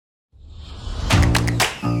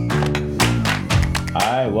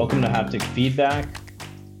Hi, welcome to Haptic Feedback,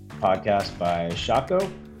 podcast by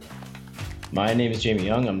Shotco. My name is Jamie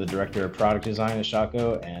Young. I'm the Director of Product Design at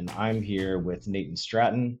Shotco, and I'm here with Nathan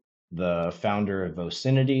Stratton, the founder of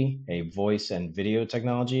Vocinity, a voice and video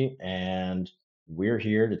technology, and we're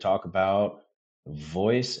here to talk about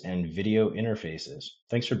voice and video interfaces.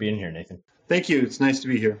 Thanks for being here, Nathan. Thank you. It's nice to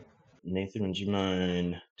be here. Nathan, would you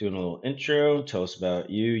mind doing a little intro? Tell us about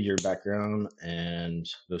you, your background, and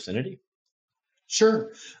Vocinity.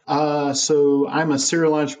 Sure. So I'm a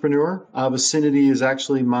serial entrepreneur. Vocinity is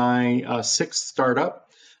actually my sixth startup.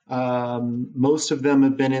 Most of them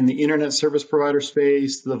have been in the internet service provider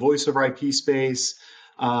space, the voice over IP space,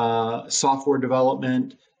 software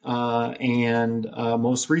development, and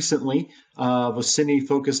most recently, Vocinity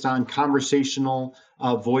focused on conversational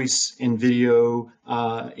voice and video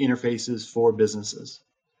interfaces for businesses.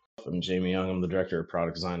 I'm Jamie Young. I'm the Director of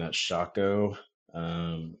Product Design at Shotco.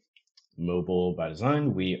 Mobile by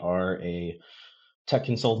Design. We are a tech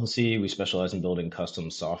consultancy. We specialize in building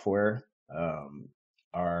custom software.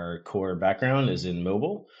 Our core background is in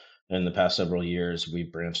mobile. In the past several years, we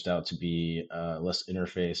branched out to be less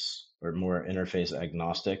interface or more interface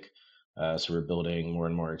agnostic. So we're building more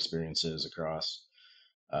and more experiences across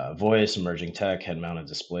voice, emerging tech, head-mounted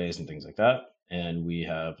displays, and things like that. And we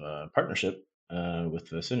have a partnership with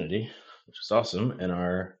Vocinity, which is awesome. In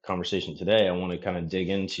our conversation today, I want to kind of dig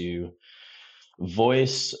into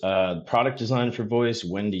voice, product design for voice,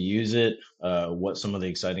 when to use it, what some of the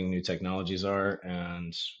exciting new technologies are,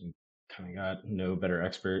 and we kind of got no better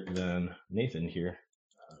expert than Nathan here.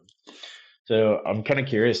 So I'm kind of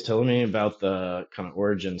curious. Tell me about the kind of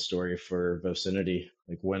origin story for Vocinity.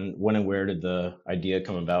 Like when and where did the idea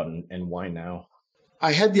come about, and why now?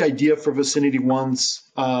 I had the idea for Vocinity once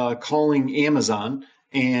calling Amazon,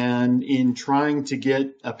 and in trying to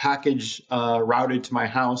get a package routed to my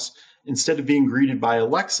house, instead of being greeted by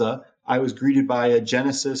Alexa, I was greeted by a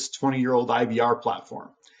Genesis 20-year-old IVR platform.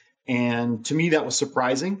 And to me, that was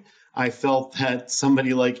surprising. I felt that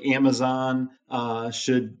somebody like Amazon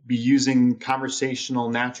should be using conversational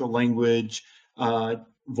natural language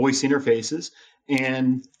voice interfaces,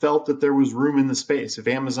 and felt that there was room in the space. If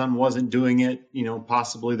Amazon wasn't doing it,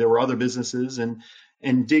 possibly there were other businesses.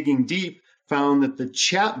 And digging deep, found that the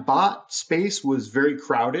chat bot space was very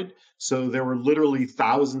crowded. So there were literally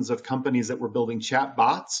thousands of companies that were building chat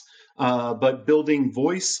bots, but building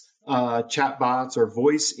voice chat bots or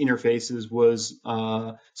voice interfaces was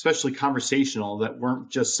especially conversational, that weren't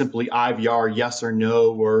just simply IVR yes or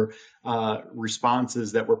no, or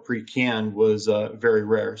responses that were pre-canned, was very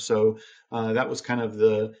rare. So that was kind of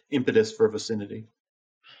the impetus for Vocinity.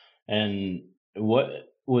 And what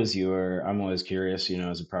was I'm always curious,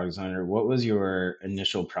 as a product designer, what was your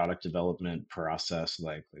initial product development process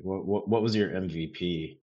like? Like what was your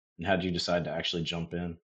MVP, and how did you decide to actually jump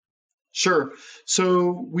in? Sure.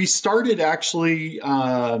 So we started actually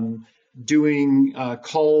doing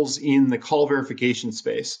calls in the call verification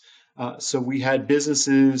space. So we had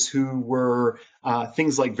businesses who were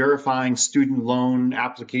things like verifying student loan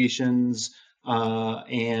applications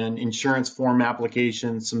and insurance form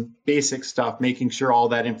applications, some basic stuff, making sure all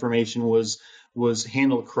that information was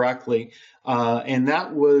handled correctly. And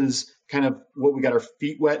that was kind of what we got our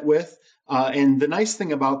feet wet with. And the nice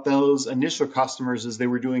thing about those initial customers is they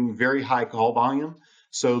were doing very high call volume.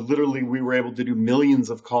 So literally we were able to do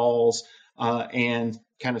millions of calls and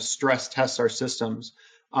kind of stress test our systems.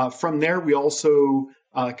 From there, we also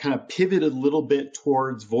kind of pivoted a little bit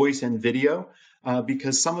towards voice and video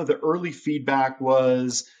because some of the early feedback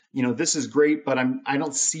was, this is great, but I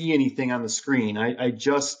don't see anything on the screen. I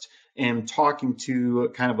just am talking to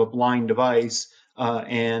kind of a blind device.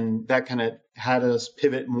 And that kind of had us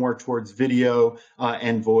pivot more towards video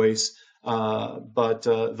and voice. But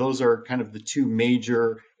those are kind of the two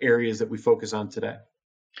major areas that we focus on today.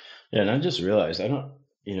 Yeah, and I just realized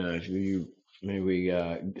if you maybe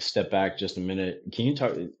we step back just a minute, can you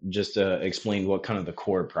explain what kind of the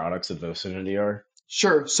core products of Vocinity are?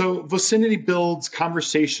 Sure. So Vocinity builds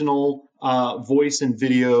conversational voice and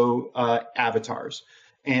video avatars,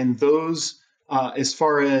 and those. As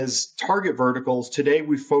far as target verticals, today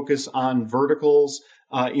we focus on verticals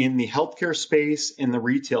in the healthcare space and the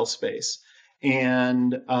retail space.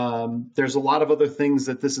 And there's a lot of other things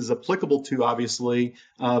that this is applicable to, obviously,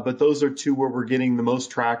 but those are two where we're getting the most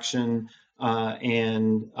traction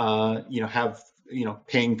and have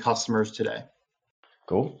paying customers today.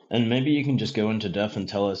 Cool. And maybe you can just go into depth and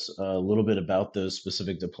tell us a little bit about those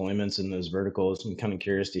specific deployments in those verticals. I'm kind of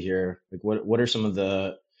curious to hear, like, what are some of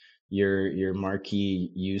your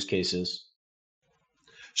marquee use cases?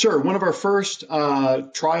 Sure. One of our first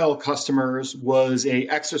trial customers was a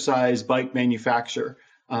exercise bike manufacturer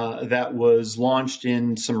that was launched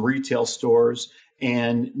in some retail stores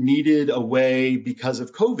and needed a way because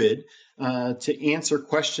of COVID to answer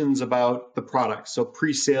questions about the product, so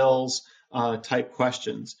pre-sales type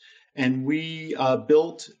questions. And we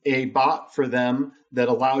built a bot for them that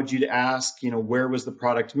allowed you to ask, where was the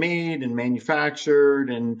product made and manufactured,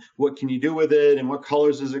 and what can you do with it, and what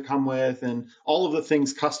colors does it come with, and all of the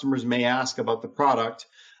things customers may ask about the product.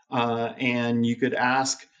 And you could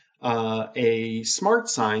ask a smart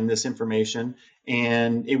sign this information,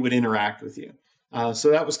 and it would interact with you.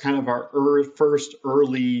 So that was kind of our first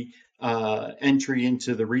early entry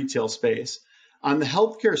into the retail space. On the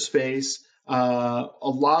healthcare space, a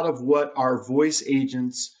lot of what our voice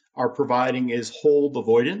agents are providing is hold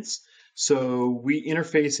avoidance. So we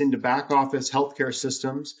interface into back office healthcare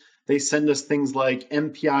systems. They send us things like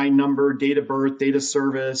MPI number, date of birth, date of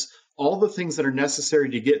service, all the things that are necessary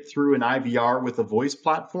to get through an IVR with a voice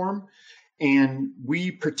platform. And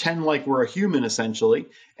we pretend like we're a human essentially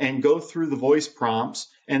and go through the voice prompts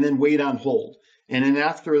and then wait on hold. And then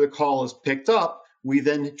after the call is picked up, we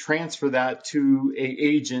then transfer that to an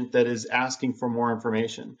agent that is asking for more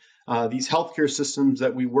information. These healthcare systems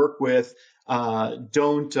that we work with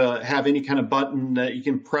don't have any kind of button that you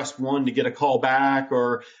can press one to get a call back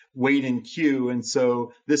or wait in queue. And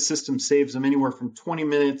so this system saves them anywhere from 20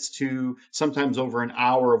 minutes to sometimes over an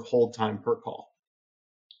hour of hold time per call.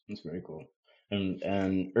 That's very cool.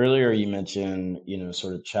 And earlier you mentioned,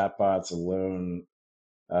 sort of chatbots alone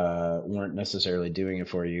weren't necessarily doing it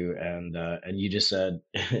for you, and you just said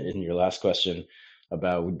in your last question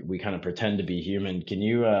about we kind of pretend to be human. Can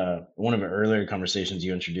you one of our earlier conversations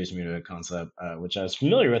you introduced me to a concept which I was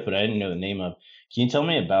familiar with but I didn't know the name of. Can you tell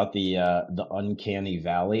me about the uncanny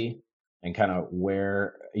valley and kind of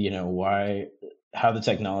where why how the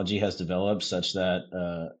technology has developed such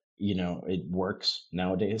that it works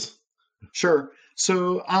nowadays? Sure.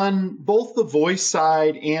 So on both the voice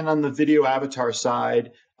side and on the video avatar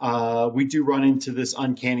side, we do run into this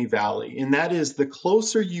uncanny valley. And that is the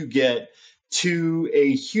closer you get to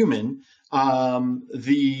a human,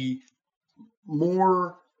 the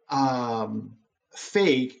more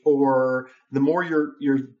fake, or the more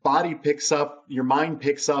your body picks up, your mind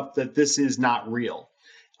picks up that this is not real.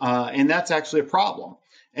 And that's actually a problem.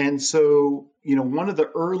 And so, one of the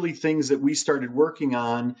early things that we started working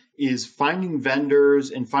on is finding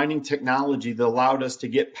vendors and finding technology that allowed us to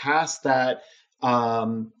get past that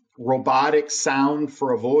robotic sound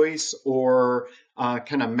for a voice or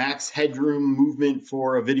kind of max headroom movement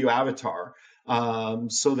for a video avatar,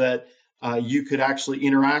 so that you could actually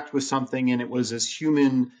interact with something and it was as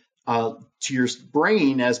human to your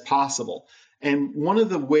brain as possible. And one of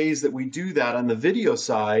the ways that we do that on the video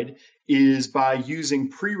side is by using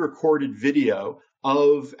pre-recorded video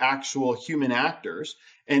of actual human actors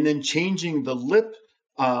and then changing the lip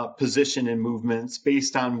position and movements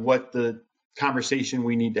based on what the conversation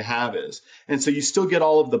we need to have is. And so you still get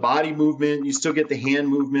all of the body movement, you still get the hand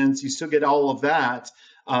movements, you still get all of that,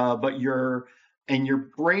 but your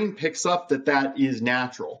brain picks up that is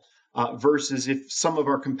natural, versus if some of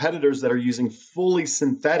our competitors that are using fully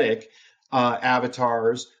synthetic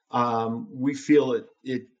avatars, we feel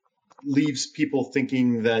it leaves people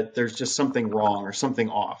thinking that there's just something wrong or something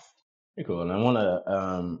off. Very cool. And I want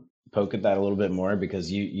to poke at that a little bit more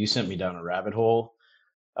because you sent me down a rabbit hole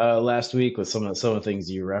last week with some of the things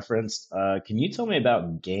you referenced. Can you tell me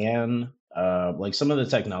about GAN, like some of the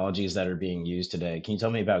technologies that are being used today? Can you tell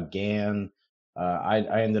me about GAN?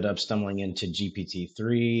 I ended up stumbling into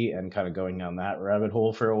GPT-3 and kind of going down that rabbit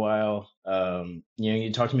hole for a while.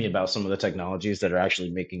 You talk to me about some of the technologies that are actually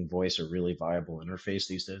making voice a really viable interface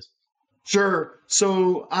these days. Sure.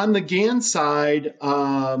 So on the GAN side,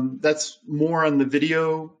 that's more on the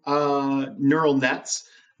video neural nets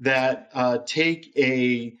that take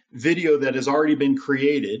a video that has already been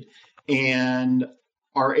created and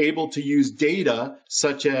are able to use data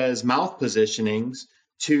such as mouth positionings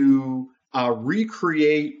to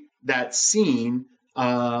recreate that scene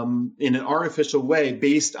in an artificial way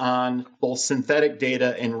based on both synthetic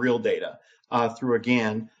data and real data through a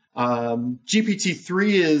GAN.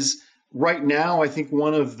 GPT-3 is right now, I think,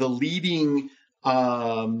 one of the leading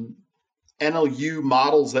NLU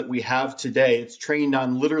models that we have today. It's trained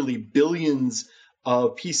on literally billions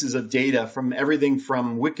of pieces of data from everything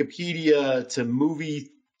from Wikipedia to movie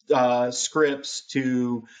scripts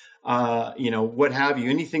to what have you,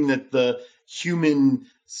 anything that the humans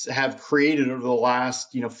have created over the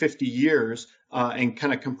last 50 years, and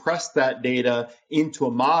kind of compress that data into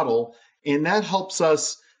a model. And that helps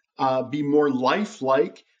us be more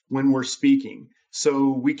lifelike when we're speaking. So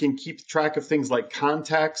we can keep track of things like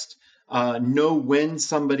context, know when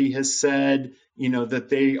somebody has said, that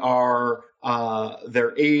they are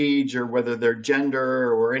their age or whether their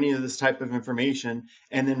gender or any of this type of information,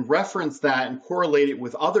 and then reference that and correlate it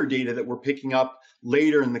with other data that we're picking up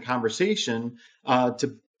later in the conversation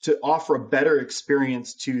to offer a better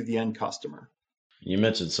experience to the end customer. You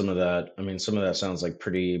mentioned some of that. I mean, some of that sounds like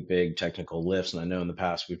pretty big technical lifts. And I know in the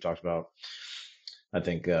past we've talked about, I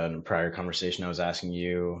think in a prior conversation, I was asking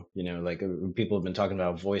you, like people have been talking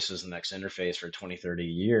about voice as the next interface for 20, 30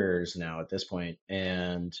 years now at this point.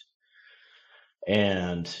 And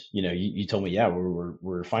you told me, yeah,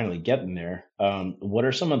 we're finally getting there. What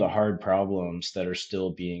are some of the hard problems that are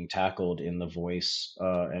still being tackled in the voice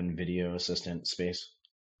and video assistant space?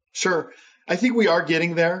 Sure. I think we are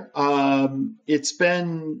getting there. It's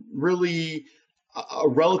been really a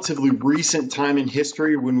relatively recent time in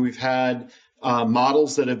history when we've had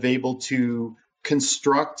models that have been able to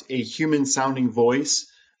construct a human sounding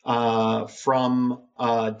voice from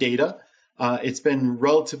data. It's been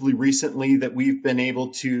relatively recently that we've been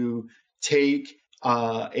able to take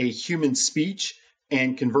a human speech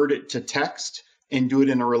and convert it to text and do it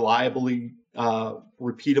in a reliably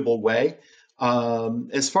repeatable way.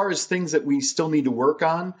 As far as things that we still need to work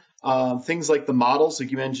on, things like the models,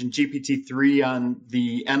 like you mentioned, GPT-3 on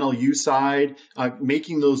the NLU side,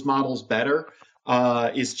 making those models better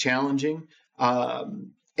is challenging.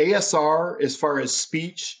 ASR, as far as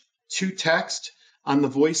speech to text on the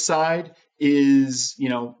voice side, is,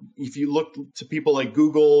 if you look to people like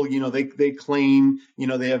Google, they claim,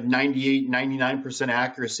 they have 98, 99%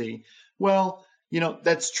 accuracy. Well,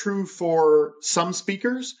 that's true for some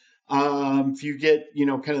speakers. If you get,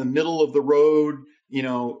 kind of the middle of the road,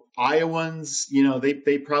 Iowans,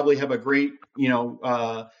 they probably have a great,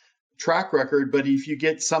 track record. But if you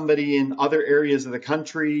get somebody in other areas of the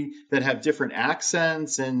country that have different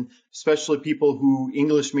accents, and especially people who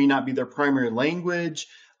English may not be their primary language,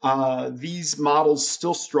 these models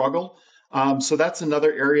still struggle. So that's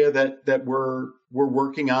another area that we're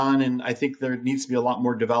working on, and I think there needs to be a lot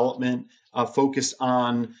more development focused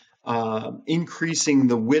on increasing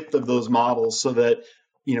the width of those models so that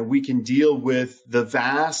we can deal with the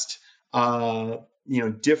vast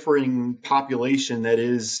differing population that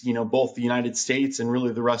is both the United States and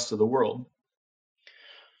really the rest of the world.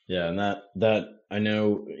 Yeah, and that I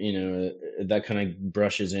know, that kind of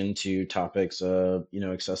brushes into topics of,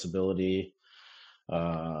 accessibility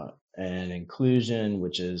and inclusion,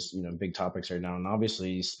 which is, big topics right now. And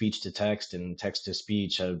obviously speech to text and text to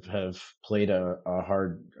speech have played a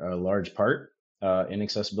large part in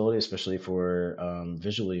accessibility, especially for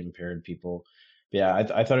visually impaired people. But yeah,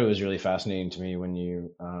 I thought it was really fascinating to me when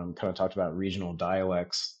you kind of talked about regional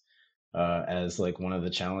dialects as like one of the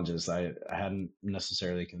challenges. I hadn't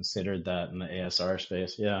necessarily considered that in the ASR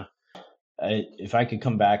space. Yeah. If I could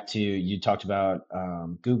come back to, you talked about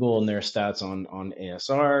Google and their stats on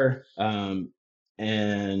ASR,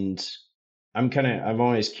 and I'm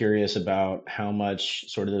always curious about how much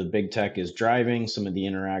sort of the big tech is driving some of the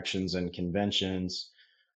interactions and conventions,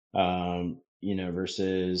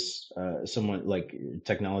 versus someone like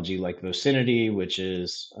technology like Vocinity, which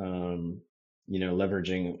is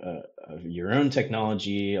leveraging your own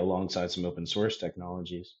technology alongside some open source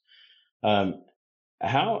technologies. Um,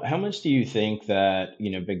 how much do you think that,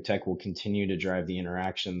 big tech will continue to drive the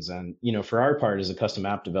interactions? And, for our part as a custom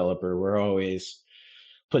app developer, we're always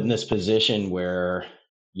put in this position where,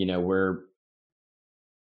 we're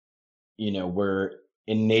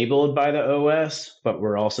enabled by the OS, but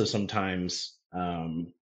we're also sometimes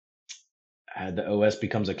the OS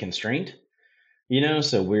becomes a constraint,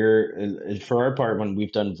 so we're, for our part, when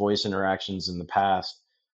we've done voice interactions in the past,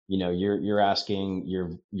 you're asking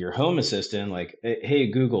your home assistant, like,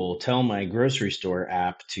 hey Google, tell my grocery store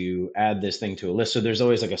app to add this thing to a list. So there's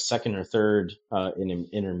always like a second or third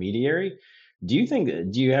intermediary. Do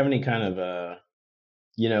you have any kind of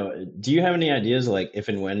do you have any ideas, like, if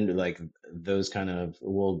and when, like, those kind of,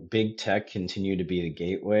 will big tech continue to be the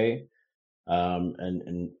gateway,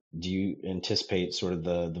 and do you anticipate sort of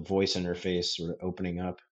the voice interface sort of opening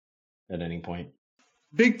up at any point?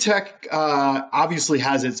 Big tech obviously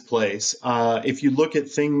has its place. If you look at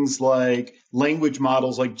things like language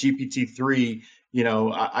models like GPT-3,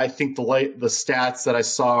 I think the stats that I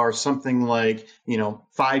saw are something like,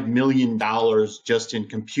 $5 million just in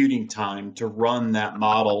computing time to run that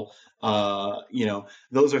model.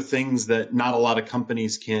 Those are things that not a lot of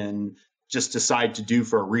companies can just decide to do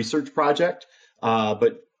for a research project.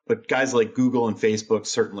 But guys like Google and Facebook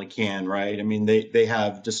certainly can, right? I mean, they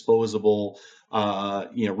have disposable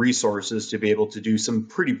resources to be able to do some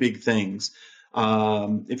pretty big things.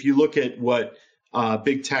 If you look at what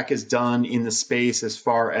big tech has done in the space as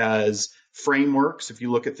far as frameworks. If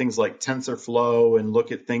you look at things like TensorFlow and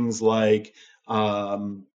look at things like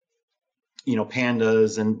pandas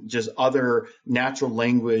and just other natural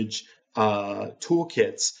language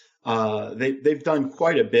toolkits, they've done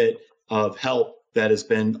quite a bit of help that has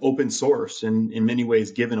been open source and in many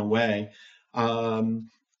ways given away.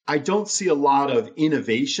 I don't see a lot of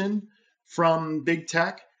innovation from big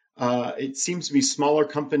tech. It seems to be smaller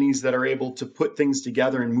companies that are able to put things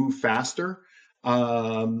together and move faster.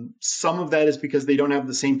 Some of that is because they don't have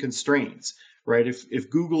the same constraints, right? If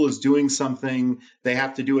Google is doing something, they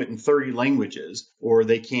have to do it in 30 languages or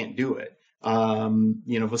they can't do it.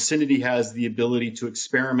 Vicinity has the ability to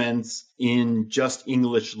experiment in just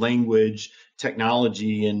English language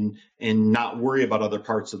technology and not worry about other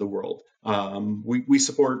parts of the world. We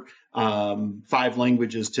support 5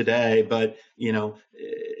 languages today, but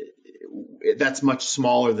that's much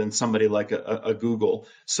smaller than somebody like a Google.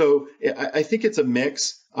 So I think it's a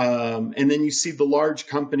mix. And then you see the large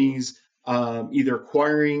companies either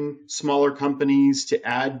acquiring smaller companies to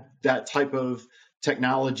add that type of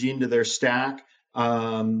technology into their stack.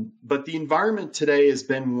 But the environment today has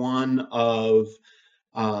been one of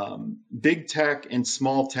big tech and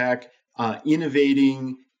small tech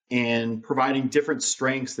innovating and providing different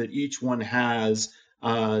strengths that each one has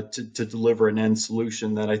to deliver an end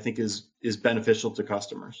solution that I think is beneficial to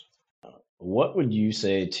customers. What would you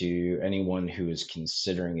say to anyone who is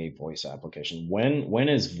considering a voice application? When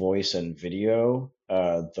is voice and video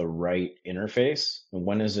the right interface, and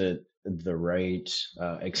when is it the right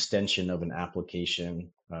extension of an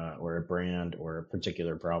application or a brand or a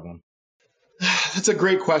particular problem? That's a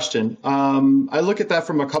great question. I look at that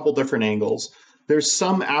from a couple different angles. There's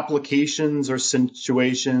some applications or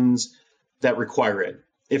situations that require it.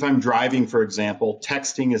 If I'm driving, for example,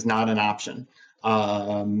 texting is not an option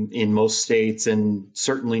in most states and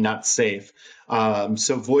certainly not safe.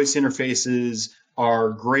 So voice interfaces are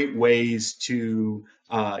great ways to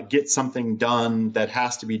get something done that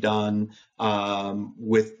has to be done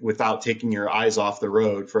without taking your eyes off the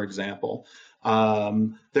road, for example.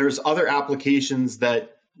 There's other applications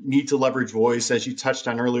that need to leverage voice, as you touched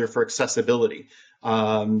on earlier, for accessibility.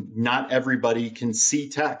 Not everybody can see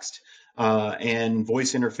text, and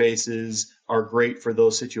voice interfaces are great for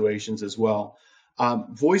those situations as well.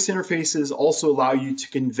 Voice interfaces also allow you to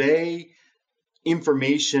convey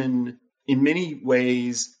information in many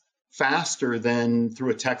ways faster than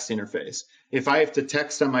through a text interface. If I have to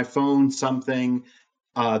text on my phone something,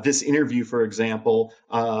 this interview, for example,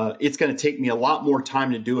 it's going to take me a lot more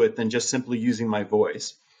time to do it than just simply using my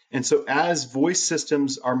voice. And so as voice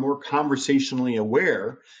systems are more conversationally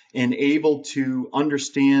aware and able to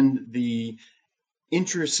understand the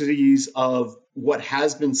intricacies of what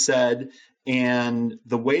has been said and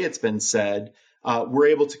the way it's been said, we're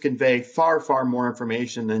able to convey far, far more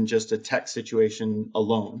information than just a text situation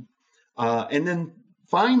alone. And then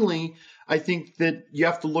finally, I think that you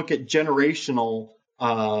have to look at generational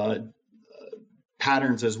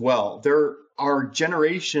patterns as well. There are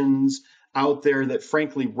generations out there that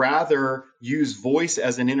frankly rather use voice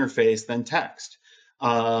as an interface than text.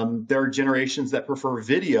 There are generations that prefer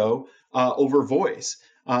video over voice.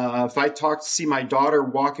 If I see my daughter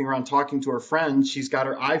walking around talking to her friends, she's got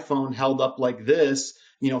her iPhone held up like this,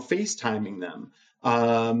 FaceTiming them.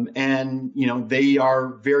 And they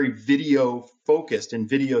are very video focused and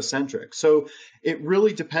video centric. So it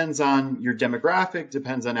really depends on your demographic,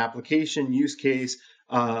 depends on application, use case.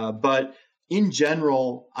 But in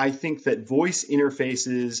general, I think that voice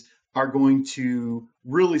interfaces are going to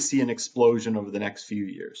really see an explosion over the next few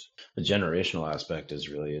years. The generational aspect is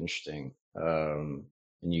really interesting. And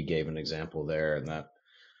you gave an example there, and that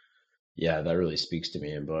really speaks to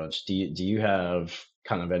me a bunch. Do you have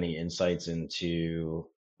kind of any insights into,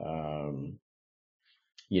 kind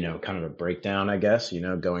of a breakdown, I guess,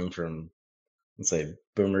 going from, let's say,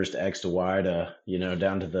 boomers to X to Y to,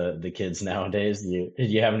 down to the kids nowadays? Do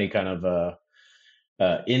you have any kind of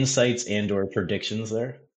insights and or predictions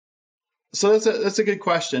there? So that's a good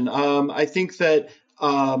question. I think that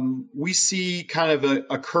we see kind of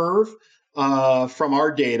a curve from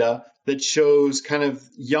our data that shows kind of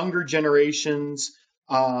younger generations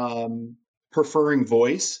preferring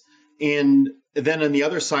voice, and then on the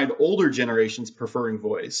other side, older generations preferring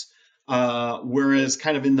voice. Whereas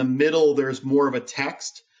kind of in the middle, there's more of a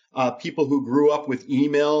text. People who grew up with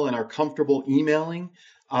email and are comfortable emailing,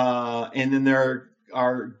 and then there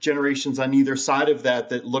are generations on either side of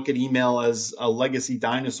that look at email as a legacy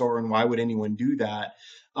dinosaur, and why would anyone do that?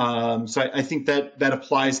 So I think that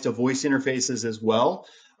applies to voice interfaces as well,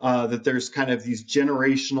 that there's kind of these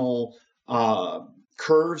generational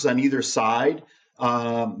curves on either side.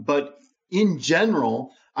 But in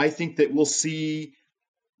general, I think that we'll see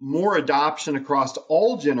more adoption across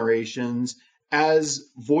all generations as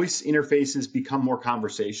voice interfaces become more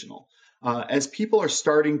conversational. As people are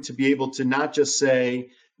starting to be able to not just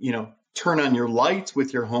say, turn on your lights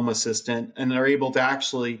with your Home Assistant, and are able to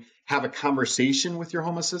actually have a conversation with your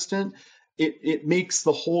Home Assistant, it makes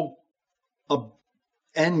the whole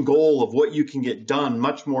end goal of what you can get done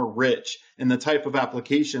much more rich, and the type of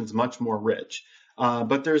applications much more rich.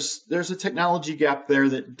 But there's a technology gap there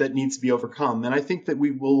that needs to be overcome, and I think that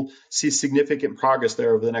we will see significant progress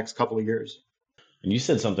there over the next couple of years. And you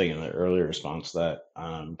said something in the earlier response that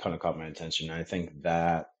kind of caught my attention. I think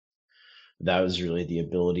that was really the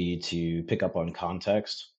ability to pick up on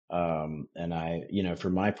context. And I, for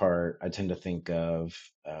my part, I tend to think of,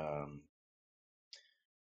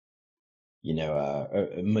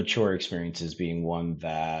 mature experiences being one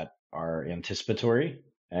that are anticipatory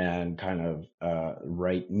and kind of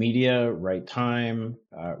right media, right time,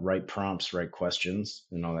 right prompts, right questions,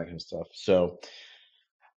 and all that kind of stuff. So,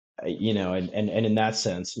 and in that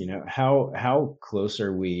sense, how close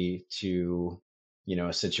are we to,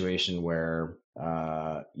 a situation where,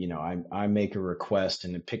 I make a request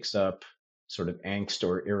and it picks up sort of angst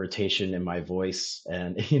or irritation in my voice,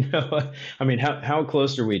 and I mean, how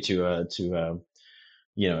close are we to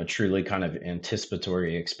a truly kind of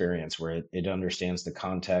anticipatory experience where it understands the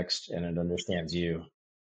context and it understands you?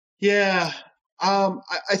 Yeah,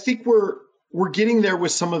 I think we're getting there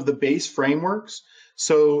with some of the base frameworks.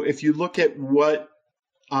 So if you look at what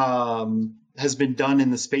has been done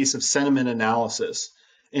in the space of sentiment analysis,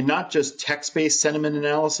 and not just text-based sentiment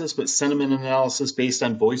analysis, but sentiment analysis based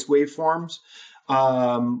on voice waveforms,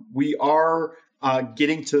 we are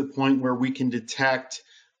getting to the point where we can detect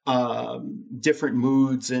different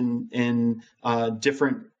moods and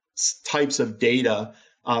different types of data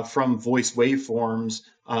from voice waveforms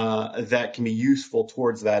that can be useful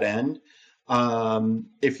towards that end.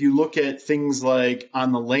 If you look at things like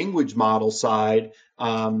on the language model side,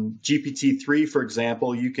 GPT-3, for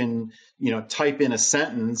example, you can type in a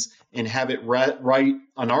sentence and have it write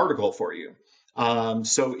an article for you.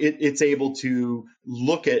 So it's able to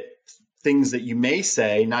look at things that you may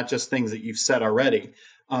say, not just things that you've said already.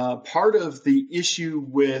 Part of the issue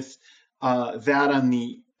with that on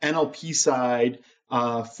the NLP side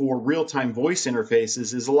for real-time voice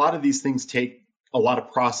interfaces is a lot of these things take a lot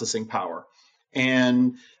of processing power.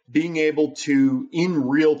 And being able to, in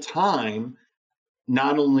real time,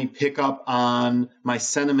 not only pick up on my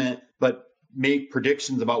sentiment, but make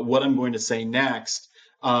predictions about what I'm going to say next,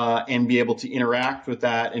 and be able to interact with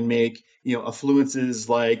that and make, affluences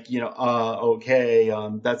like, okay,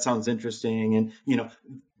 that sounds interesting. And,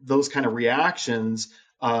 those kind of reactions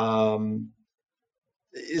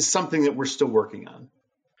is something that we're still working on.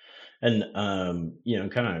 And,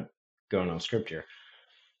 kind of going off script here.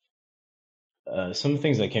 Some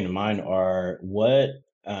things that came to mind are what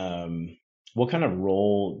kind of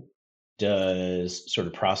role does sort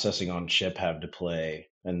of processing on chip have to play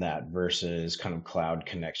in that versus kind of cloud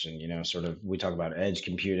connection? Sort of we talk about edge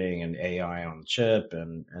computing and AI on the chip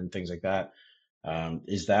and things like that.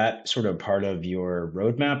 Is that sort of part of your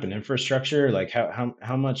roadmap and infrastructure? Like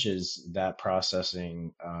how much is that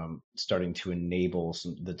processing starting to enable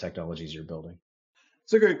the technologies you're building?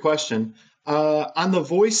 It's a great question. On the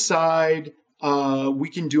voice side, we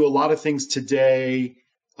can do a lot of things today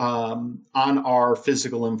on our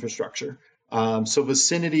physical infrastructure. So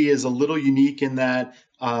Vicinity is a little unique in that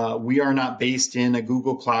we are not based in a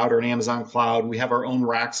Google Cloud or an Amazon Cloud. We have our own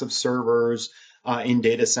racks of servers in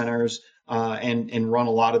data centers and run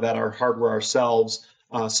a lot of that our hardware ourselves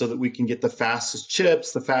so that we can get the fastest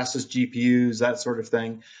chips, the fastest GPUs, that sort of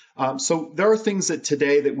thing. So there are things that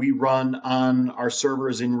today that we run on our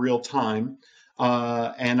servers in real time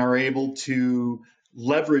and are able to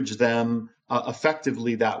leverage them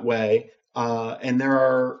effectively that way. And there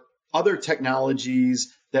are other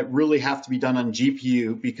technologies that really have to be done on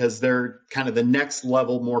GPU because they're kind of the next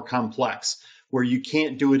level more complex, where you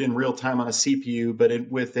can't do it in real time on a CPU, but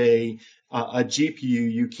with a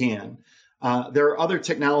GPU you can. There are other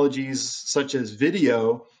technologies such as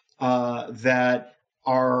video that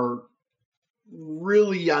are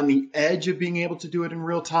really on the edge of being able to do it in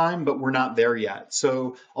real time, but we're not there yet.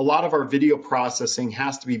 So a lot of our video processing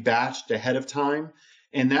has to be batched ahead of time,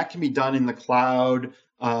 and that can be done in the cloud.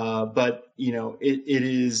 But it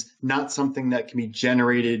is not something that can be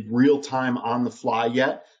generated real time on the fly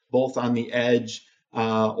yet, both on the edge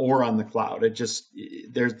or on the cloud.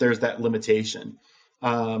 There's that limitation.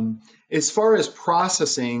 As far as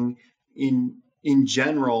processing in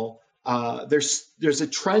general, there's a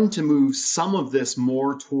trend to move some of this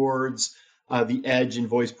more towards the edge in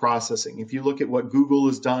voice processing. If you look at what Google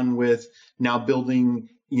has done with now building,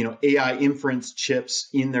 AI inference chips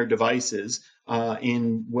in their devices,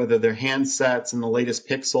 in whether they're handsets and the latest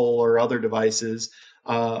Pixel or other devices,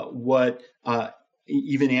 what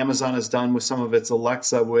even Amazon has done with some of its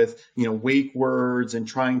Alexa with, wake words and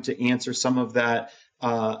trying to answer some of that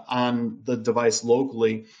on the device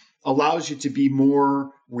locally, allows you to be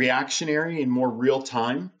more reactionary and more real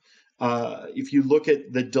time. If you look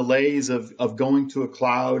at the delays of going to a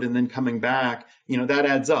cloud and then coming back, that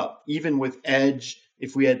adds up. Even with edge,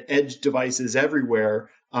 if we had edge devices everywhere,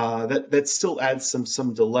 that still adds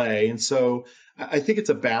some delay. And so I think it's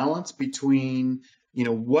a balance between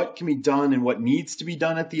what can be done and what needs to be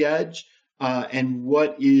done at the edge, and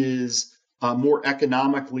what is more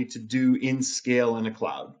economically to do in scale in a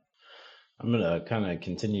cloud. I'm gonna kind of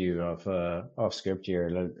continue off script here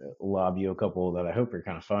and lob you a couple that I hope are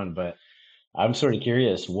kind of fun, but I'm sort of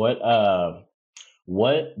curious what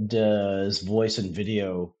does voice and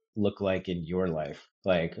video look like in your life?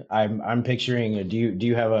 Like I'm picturing do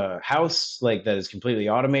you have a house like that is completely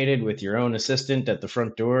automated with your own assistant at the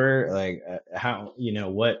front door? Like how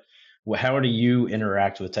how do you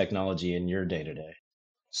interact with technology in your day to day?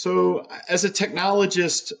 So, as a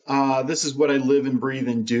technologist, this is what I live and breathe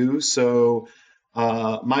and do. So,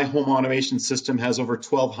 my home automation system has over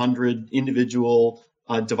 1,200 individual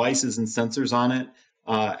devices and sensors on it.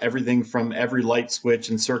 Everything from every light switch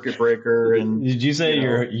and circuit breaker, and Did you say you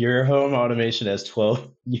know, your home automation has 12?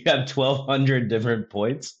 You have 1,200 different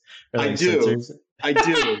points or I like do, sensors? I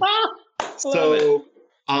do. Love it. So,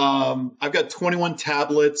 I've got 21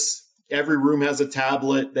 tablets. Every room has a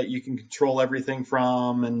tablet that you can control everything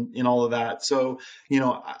from, and all of that. So,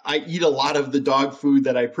 I eat a lot of the dog food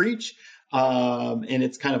that I preach, and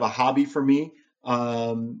it's kind of a hobby for me.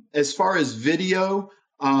 As far as video,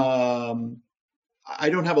 I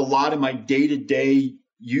don't have a lot in my day-to-day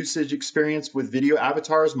usage experience with video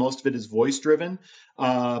avatars. Most of it is voice driven,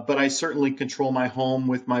 but I certainly control my home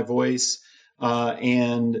with my voice,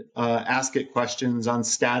 and ask it questions on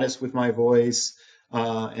status with my voice,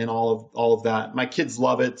 and all of that. My kids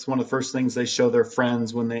love it. It's one of the first things they show their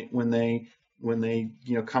friends when they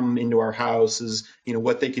come into our house is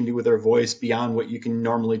what they can do with their voice beyond what you can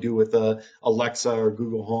normally do with a Alexa or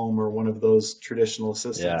Google Home or one of those traditional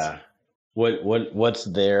assistants. Yeah. What's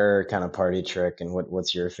their kind of party trick and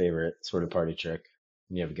what's your favorite sort of party trick?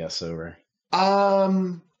 You have guests over.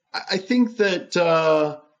 I think that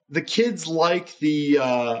the kids like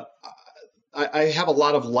the. I have a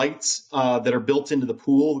lot of lights that are built into the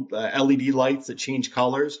pool, LED lights that change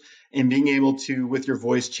colors, and being able to, with your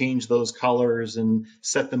voice, change those colors and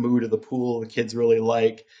set the mood of the pool. The kids really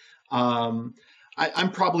like. I'm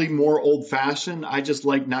probably more old fashioned. I just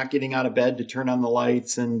like not getting out of bed to turn on the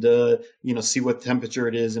lights and see what temperature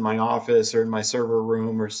it is in my office or in my server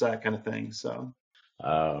room or that kind of thing. So.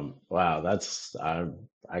 Wow, that's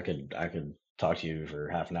I could talk to you for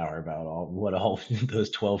half an hour about all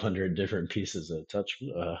those 1,200 different pieces of touch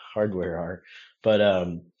hardware are. But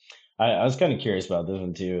I was kind of curious about this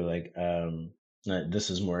one too. Like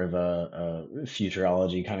this is more of a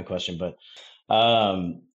futurology kind of question, but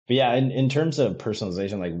yeah, in terms of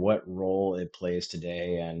personalization, like what role it plays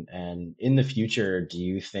today and in the future, do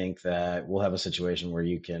you think that we'll have a situation where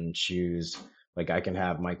you can choose, like I can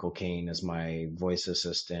have Michael Caine as my voice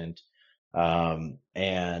assistant, and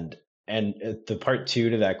the part two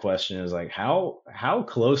to that question is like how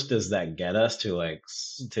close does that get us to like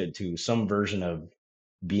to some version of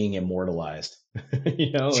being immortalized?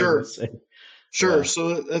 Like Sure. let's say, Sure. yeah,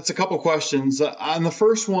 So that's a couple questions. On the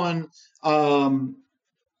first one,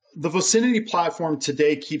 the Vicinity platform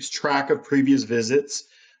today keeps track of previous visits.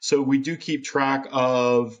 So we do keep track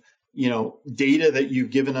of, data that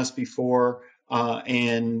you've given us before,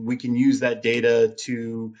 and we can use that data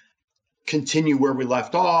to continue where we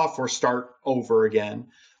left off or start over again.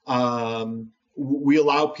 We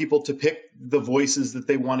allow people to pick the voices that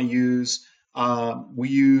they want to use. We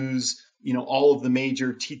use all of the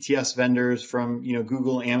major TTS vendors from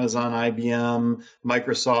Google, Amazon, IBM,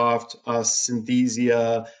 Microsoft,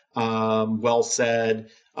 Synthesia, Well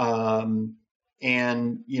Said, and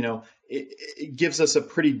it gives us a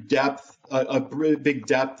pretty big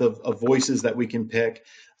depth of voices that we can pick.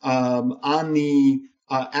 On the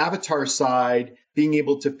avatar side, being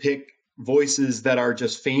able to pick voices that are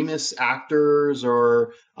just famous actors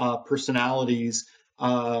or personalities.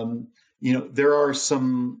 There are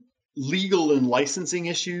some legal and licensing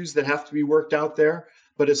issues that have to be worked out there.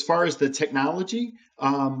 But as far as the technology,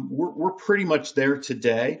 we're pretty much there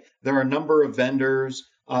today. There are a number of vendors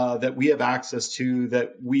that we have access to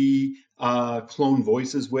that we clone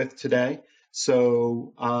voices with today.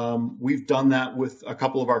 So we've done that with a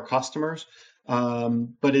couple of our customers,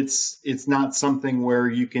 but it's not something where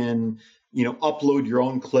you can upload your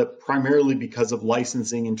own clip primarily because of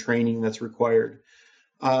licensing and training that's required.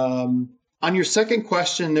 On your second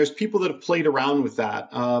question, there's people that have played around with that.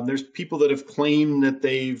 There's people that have claimed that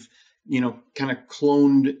they've, kind of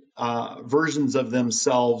cloned versions of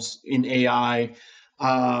themselves in AI.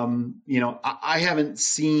 I haven't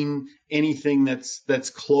seen anything that's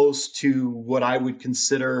close to what I would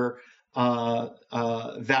consider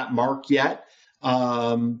that mark yet.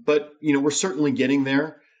 But we're certainly getting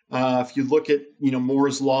there. If you look at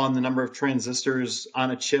Moore's law and the number of transistors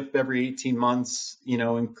on a chip every 18 months,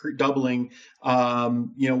 doubling,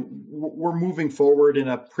 we're moving forward in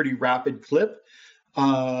a pretty rapid clip.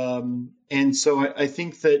 And so I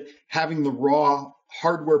think that having the raw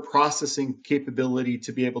hardware processing capability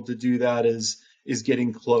to be able to do that is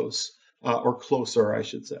getting close, or closer, I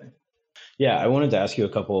should say. Yeah, I wanted to ask you a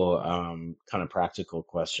couple kind of practical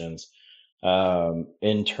questions.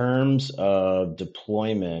 In terms of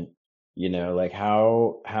deployment, like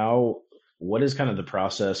what is kind of the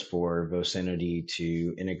process for Vicinity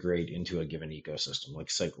to integrate into a given ecosystem? Like,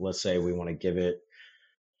 let's say we want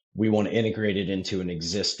to integrate it into an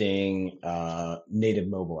existing native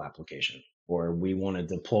mobile application, or we want to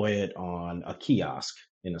deploy it on a kiosk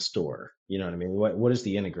in a store. You know what I mean? What is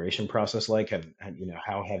the integration process like? And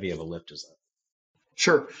how heavy of a lift is that?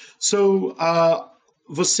 Sure. So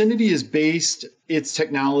Vicinity is based its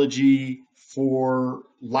technology for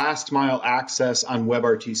last mile access on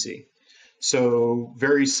WebRTC. So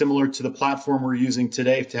very similar to the platform we're using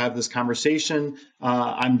today to have this conversation.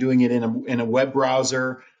 I'm doing it in a web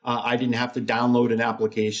browser. I didn't have to download an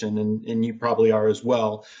application, and you probably are as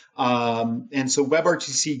well. And so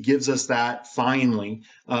WebRTC gives us that finally.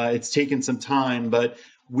 It's taken some time, but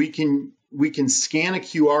we can scan a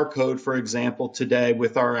QR code, for example, today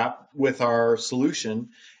with our solution,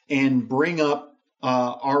 and bring up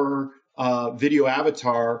our video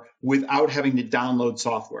avatar without having to download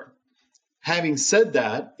software. Having said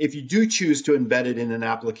that, if you do choose to embed it in an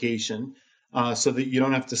application, so that you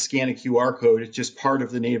don't have to scan a QR code, it's just part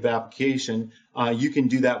of the native application, you can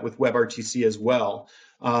do that with WebRTC as well.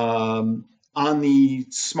 On the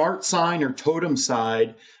smart sign or totem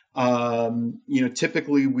side,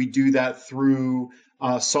 typically we do that through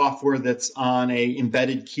software that's on a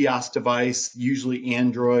embedded kiosk device, usually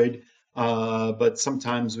Android, but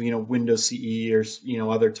sometimes Windows CE or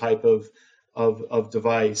other type of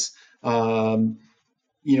device.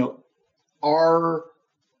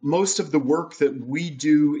 Most of the work that we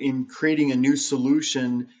do in creating a new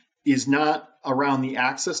solution is not around the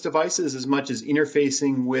access devices as much as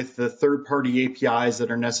interfacing with the third-party APIs that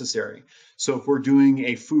are necessary. So if we're doing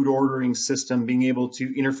a food ordering system, being able to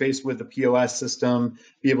interface with the POS system,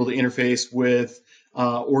 be able to interface with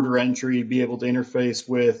order entry, be able to interface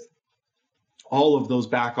with all of those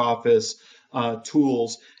back office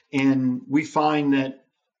tools. And we find that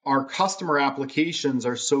our customer applications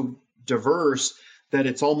are so diverse that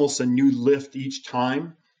it's almost a new lift each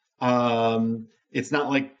time. It's not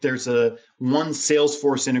like there's one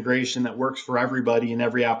Salesforce integration that works for everybody in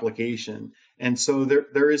every application. And so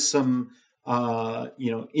there is some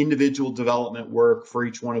individual development work for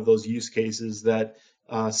each one of those use cases that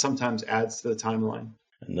sometimes adds to the timeline.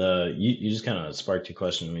 And you just kind of sparked a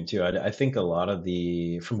question to me too. I think a lot of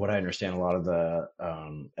from what I understand, a lot of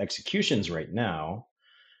the executions right now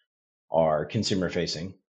are consumer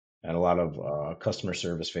facing, and a lot of customer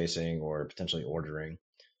service facing or potentially ordering.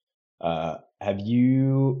 Have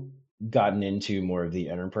you gotten into more of the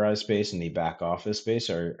enterprise space and the back office space?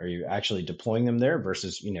 Are you actually deploying them there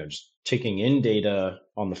versus just taking in data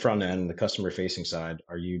on the front end, the customer facing side?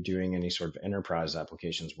 Are you doing any sort of enterprise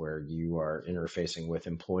applications where you are interfacing with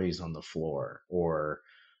employees on the floor or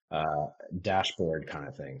dashboard kind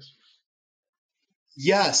of things?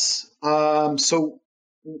 Yes. So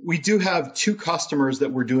we do have two customers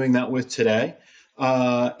that we're doing that with today.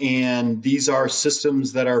 And these are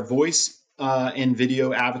systems that are voice and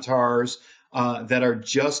video avatars that are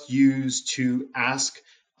just used to ask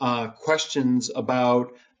questions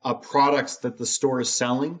about products that the store is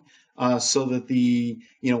selling. So that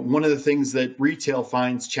one of the things that retail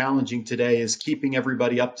finds challenging today is keeping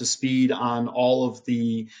everybody up to speed on all of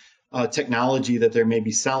the technology that they may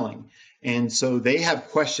be selling. And so they have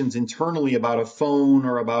questions internally about a phone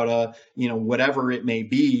or about whatever it may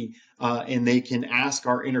be, and they can ask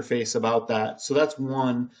our interface about that. So that's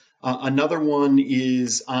one. Another one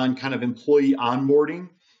is on kind of employee onboarding,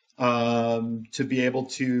 to be able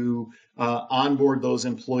to onboard those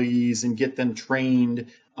employees and get them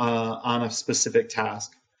trained on a specific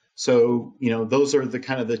task. So, those are the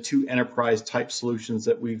kind of the two enterprise type solutions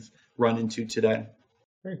that we've run into today.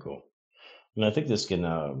 Very cool. And I think this can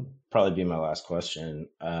probably be my last question,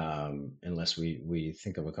 unless we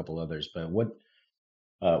think of a couple others. But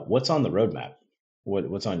what's on the roadmap?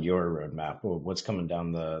 What's on your roadmap? What's coming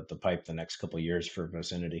down the pipe the next couple of years for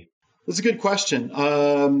Vicinity? That's a good question.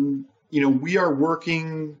 We are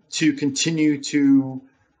working to continue to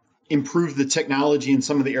improve the technology in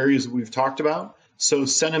some of the areas that we've talked about. So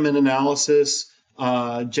sentiment analysis,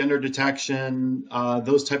 gender detection,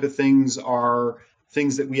 those type of things are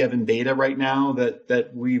things that we have in beta right now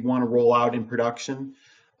that we want to roll out in production.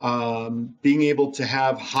 Being able to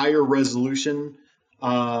have higher resolution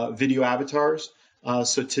video avatars.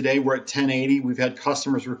 So today we're at 1080. We've had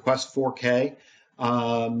customers request 4K.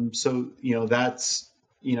 That's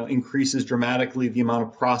increases dramatically the amount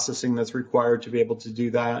of processing that's required to be able to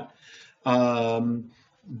do that.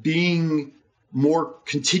 Being more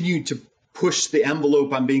continued to push the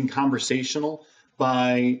envelope on being conversational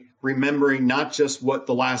by remembering not just what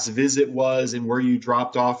the last visit was and where you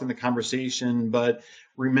dropped off in the conversation, but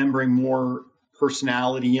remembering more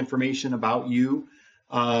personality information about you,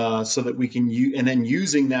 so that we can use, and then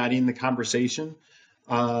using that in the conversation,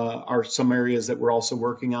 are some areas that we're also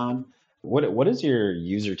working on. What does your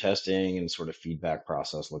user testing and sort of feedback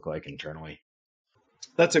process look like internally?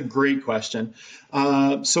 That's a great question.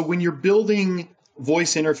 So when you're building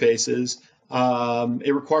voice interfaces,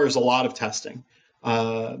 it requires a lot of testing.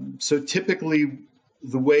 So typically,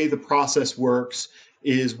 the way the process works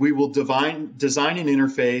is we will design an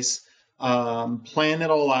interface, plan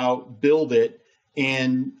it all out, build it,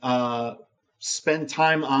 and spend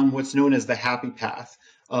time on what's known as the happy path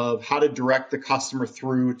of how to direct the customer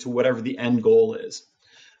through to whatever the end goal is.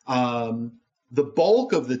 The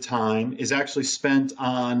bulk of the time is actually spent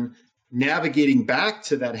on navigating back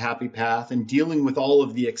to that happy path and dealing with all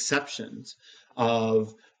of the exceptions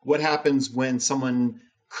of what happens when someone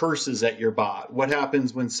curses at your bot, what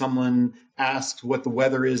happens when someone asks what the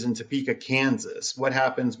weather is in Topeka, Kansas, what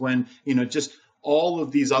happens when, just all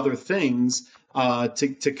of these other things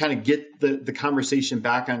to kind of get the conversation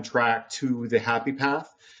back on track to the happy path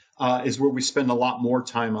is where we spend a lot more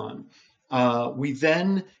time on. We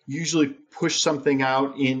then usually push something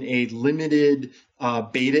out in a limited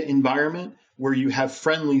beta environment where you have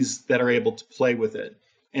friendlies that are able to play with it.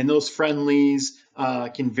 And those friendlies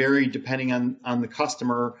can vary depending on the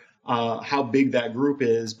customer, how big that group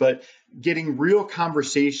is. But getting real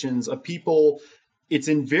conversations of people, it's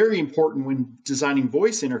very important when designing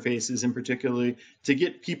voice interfaces in particular to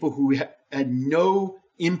get people who had no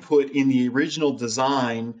input in the original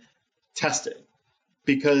design tested,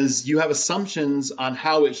 because you have assumptions on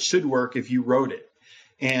how it should work if you wrote it,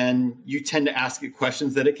 and you tend to ask it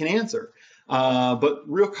questions that it can answer. But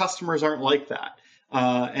real customers aren't like that.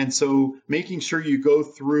 And so making sure you go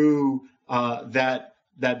through that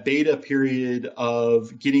beta period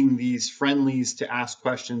of getting these friendlies to ask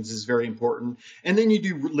questions is very important. And then you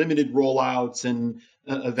do limited rollouts and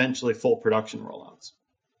eventually full production rollouts.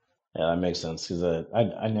 Yeah, that makes sense, because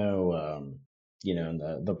I know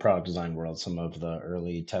in the product design world, some of the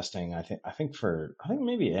early testing, I think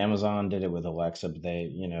maybe Amazon did it with Alexa, but they,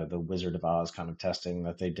 the Wizard of Oz kind of testing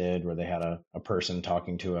that they did, where they had a person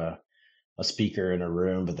talking to a speaker in a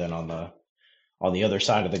room, but then on the other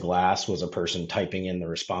side of the glass was a person typing in the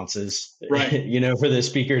responses, right? For the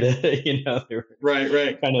speaker to, they were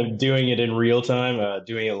right, kind of doing it in real time,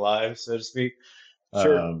 doing it live, so to speak.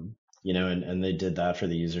 Sure. And they did that for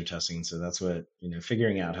the user testing. So that's what,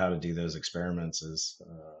 figuring out how to do those experiments is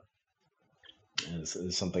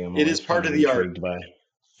something I'm it is part of the art by.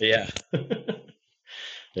 Yeah.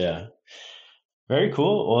 Yeah. Very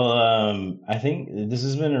cool. Well, I think this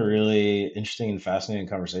has been a really interesting and fascinating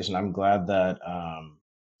conversation. I'm glad that,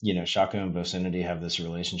 Shockoe and Vicinity have this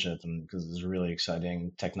relationship, and because it's really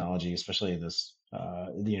exciting technology, especially this,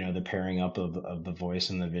 the pairing up of the voice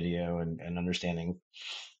and the video, and understanding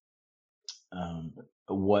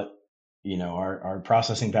what our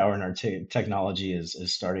processing power and our technology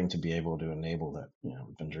is starting to be able to enable that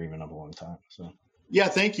we've been dreaming of a long time. So yeah,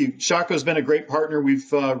 thank you. Shockoe's been a great partner. We've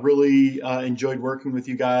really enjoyed working with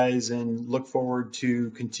you guys, and look forward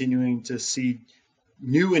to continuing to see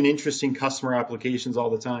new and interesting customer applications all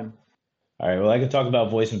the time. All right. Well, I could talk about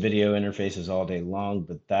voice and video interfaces all day long,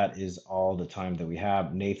 but that is all the time that we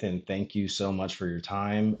have. Nathan, thank you so much for your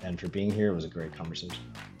time and for being here. It was a great conversation.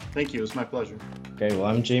 Thank you. It was my pleasure. Okay. Well,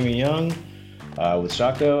 I'm Jamie Young with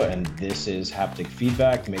Shockoe, and this is Haptic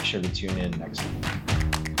Feedback. Make sure to tune in next week.